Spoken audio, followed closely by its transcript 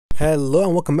Hello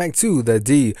and welcome back to the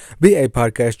DBA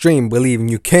podcast. Dream, believe,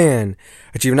 you can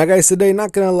achieve. Now, guys, today,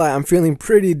 not gonna lie, I'm feeling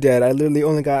pretty dead. I literally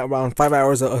only got around 5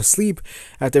 hours of sleep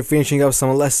after finishing up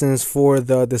some lessons for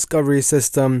the Discovery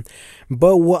system.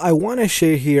 But what I want to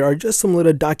share here are just some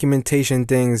little documentation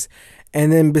things.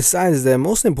 And then besides that,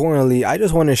 most importantly, I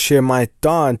just want to share my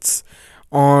thoughts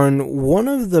on one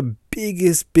of the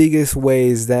biggest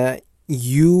ways that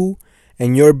you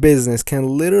and your business can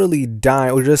literally die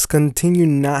or just continue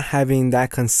not having that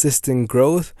consistent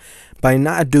growth by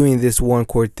not doing this one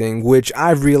core thing, which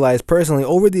I've realized personally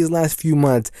over these last few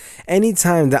months.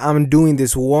 Anytime that I'm doing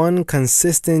this one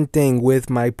consistent thing with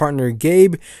my partner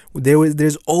Gabe,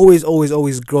 there's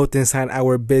always growth inside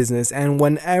our business. And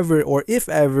whenever or if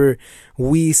ever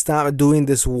we stop doing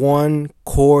this one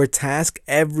core task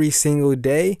every single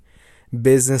day,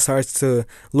 business starts to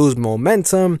lose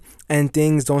momentum and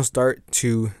things don't start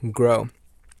to grow.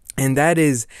 And that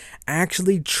is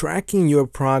actually tracking your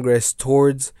progress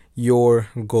towards your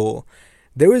goal.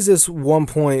 There was this one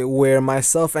point where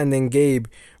myself and then Gabe,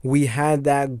 we had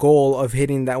that goal of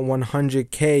hitting that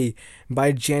 100K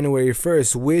by January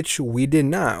 1st, which we did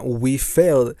not. We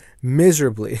failed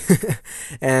miserably.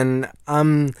 And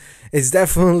it's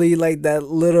definitely like that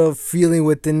little feeling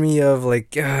within me of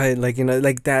like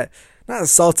that, not a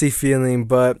salty feeling,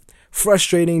 but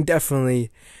frustrating,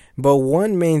 definitely. But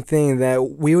one main thing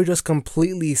that we were just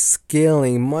completely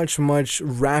scaling much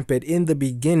rapid in the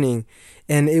beginning,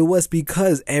 and it was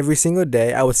because every single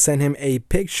day I would send him a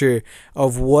picture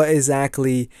of what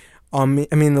exactly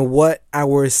what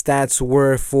our stats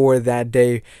were for that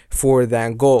day for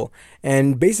that goal.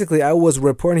 And basically I was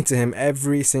reporting to him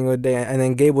every single day, and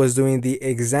then Gabe was doing the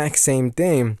exact same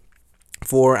thing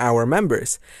for our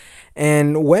members.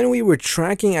 And when we were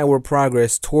tracking our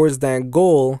progress towards that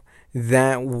goal,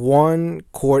 that one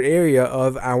core area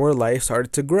of our life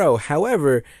started to grow.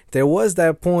 However, there was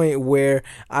that point where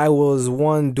I was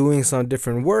doing some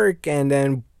different work, and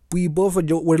then we both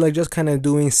were like just kind of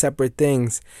doing separate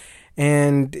things.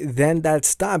 And then that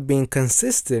stopped being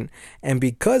consistent. And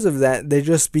because of that, there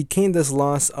just became this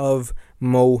loss of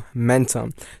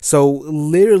momentum. So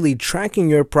literally tracking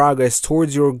your progress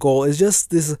towards your goal is just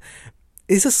this.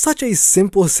 It's just such a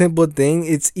simple thing.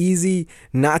 It's easy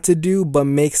not to do, but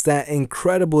makes that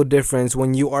incredible difference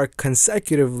when you are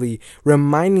consecutively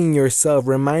reminding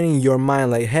your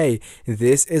mind like, hey,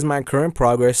 this is my current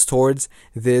progress towards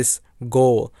this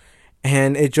goal.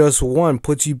 And it just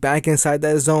puts you back inside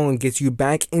that zone, gets you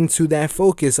back into that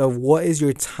focus of what is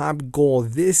your top goal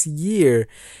this year.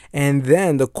 And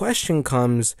then the question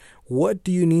comes, what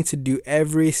do you need to do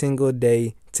every single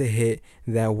day to hit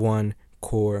that one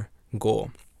core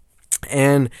goal?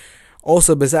 And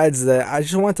also, besides that, I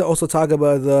just want to also talk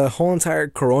about the whole entire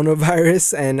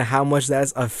coronavirus and how much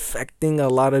that's affecting a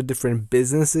lot of different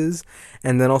businesses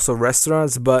and then also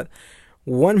restaurants. But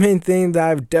one main thing that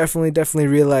I've definitely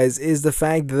realized is the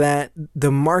fact that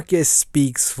the market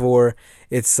speaks for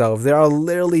itself. There are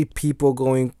literally people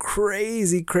going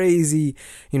crazy,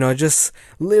 just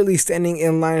literally standing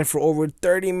in line for over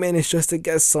 30 minutes just to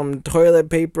get some toilet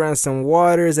paper and some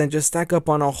waters and just stack up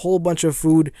on a whole bunch of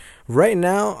food. Right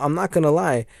now, I'm not gonna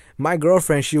lie, my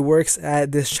girlfriend, she works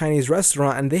at this Chinese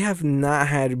restaurant and they have not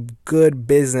had good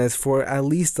business for at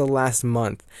least the last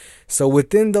month. So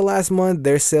within the last month,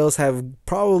 their sales have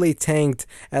probably tanked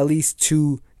at least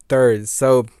 2/3.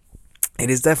 So it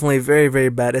is definitely very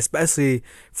bad, especially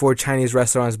for Chinese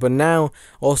restaurants. But now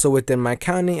also within my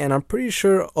county, and I'm pretty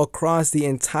sure across the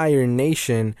entire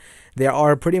nation, they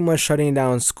are pretty much shutting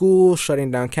down schools,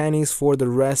 shutting down candies for the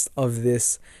rest of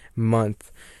this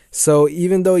month. So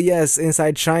even though, yes,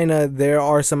 inside China, there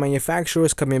are some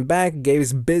manufacturers coming back,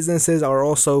 Gabe's businesses are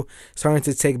also starting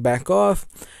to take back off.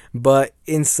 But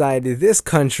inside this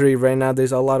country right now,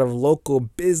 there's a lot of local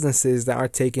businesses that are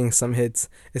taking some hits,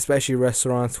 especially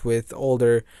restaurants with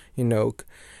older,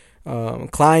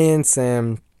 clients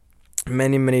and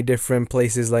many different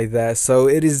places like that. So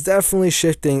it is definitely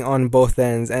shifting on both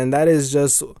ends. And that is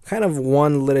just kind of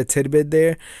one little tidbit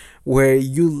there where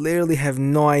you literally have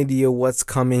no idea what's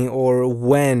coming or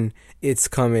when it's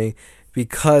coming,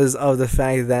 because of the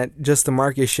fact that just the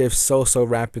market shifts so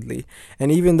rapidly.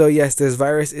 And even though, yes, this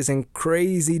virus isn't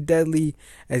crazy deadly,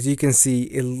 as you can see,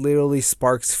 it literally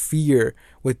sparks fear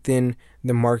within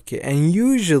the market. And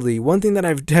usually, one thing that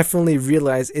I've definitely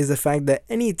realized is the fact that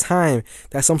any time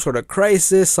that some sort of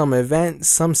crisis, some event,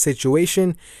 some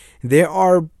situation, there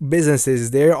are businesses,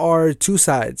 there are two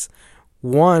sides.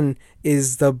 One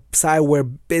is the side where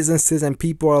businesses and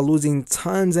people are losing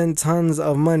tons and tons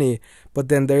of money. But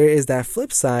then there is that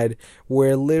flip side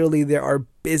where literally there are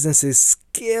businesses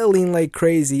scaling like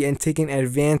crazy and taking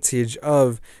advantage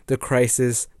of the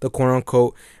crisis, the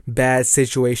quote-unquote bad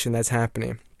situation that's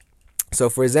happening. So,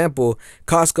 for example,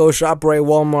 Costco, ShopRite,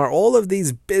 Walmart, all of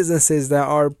these businesses that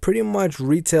are pretty much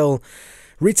retail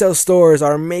stores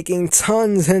are making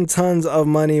tons and tons of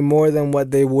money, more than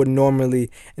what they would normally,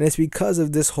 and it's because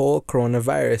of this whole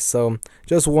coronavirus. So,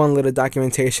 just one little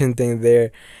documentation thing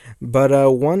there. But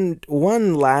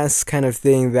one last kind of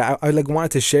thing that I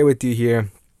wanted to share with you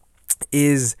here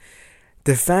is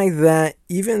the fact that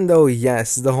even though,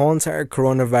 yes, the whole entire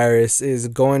coronavirus is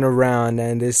going around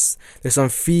and there's some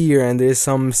fear and there's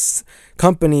some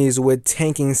companies with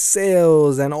tanking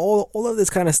sales and all of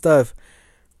this kind of stuff,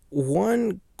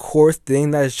 one core thing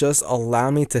that's just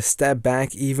allowed me to step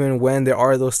back even when there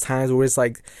are those times where it's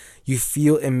like you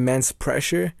feel immense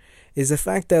pressure is the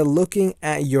fact that looking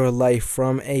at your life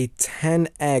from a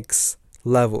 10x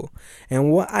level.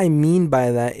 And what I mean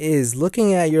by that is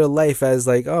looking at your life as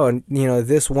like, oh,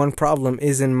 this one problem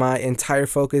isn't my entire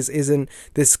focus, isn't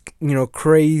this,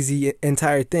 crazy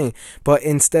entire thing, but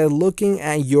instead looking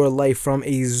at your life from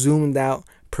a zoomed out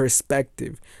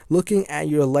perspective, looking at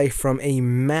your life from a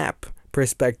map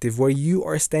perspective where you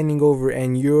are standing over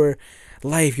and your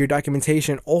life, your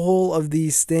documentation, all of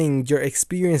these things, your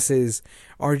experiences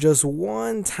are just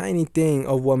one tiny thing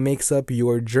of what makes up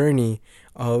your journey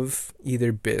of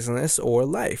either business or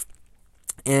life.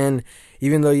 And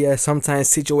even though, sometimes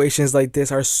situations like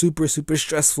this are super, super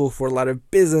stressful for a lot of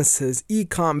businesses,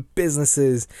 e-com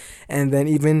businesses, and then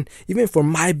even for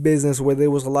my business where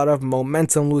there was a lot of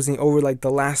momentum losing over like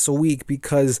the last week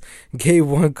because Gabe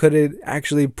One couldn't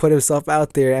actually put himself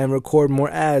out there and record more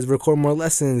ads, record more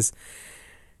lessons.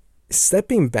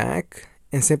 Stepping back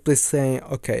and simply saying,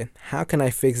 okay, how can I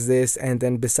fix this? And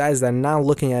then besides that, not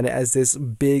looking at it as this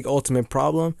big ultimate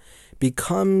problem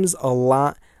becomes a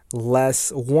lot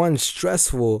less, one,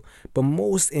 stressful, but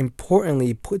most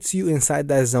importantly, puts you inside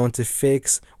that zone to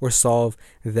fix or solve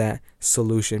that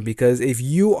solution. Because if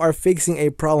you are fixing a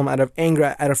problem out of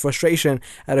anger, out of frustration,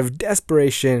 out of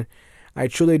desperation, I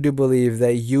truly do believe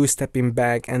that you stepping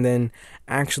back and then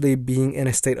actually being in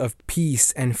a state of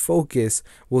peace and focus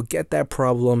will get that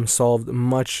problem solved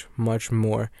much, much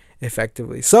more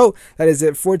effectively. So that is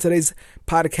it for today's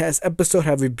podcast episode.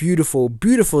 Have a beautiful,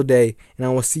 beautiful day, and I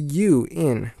will see you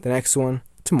in the next one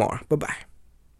tomorrow. Bye-bye.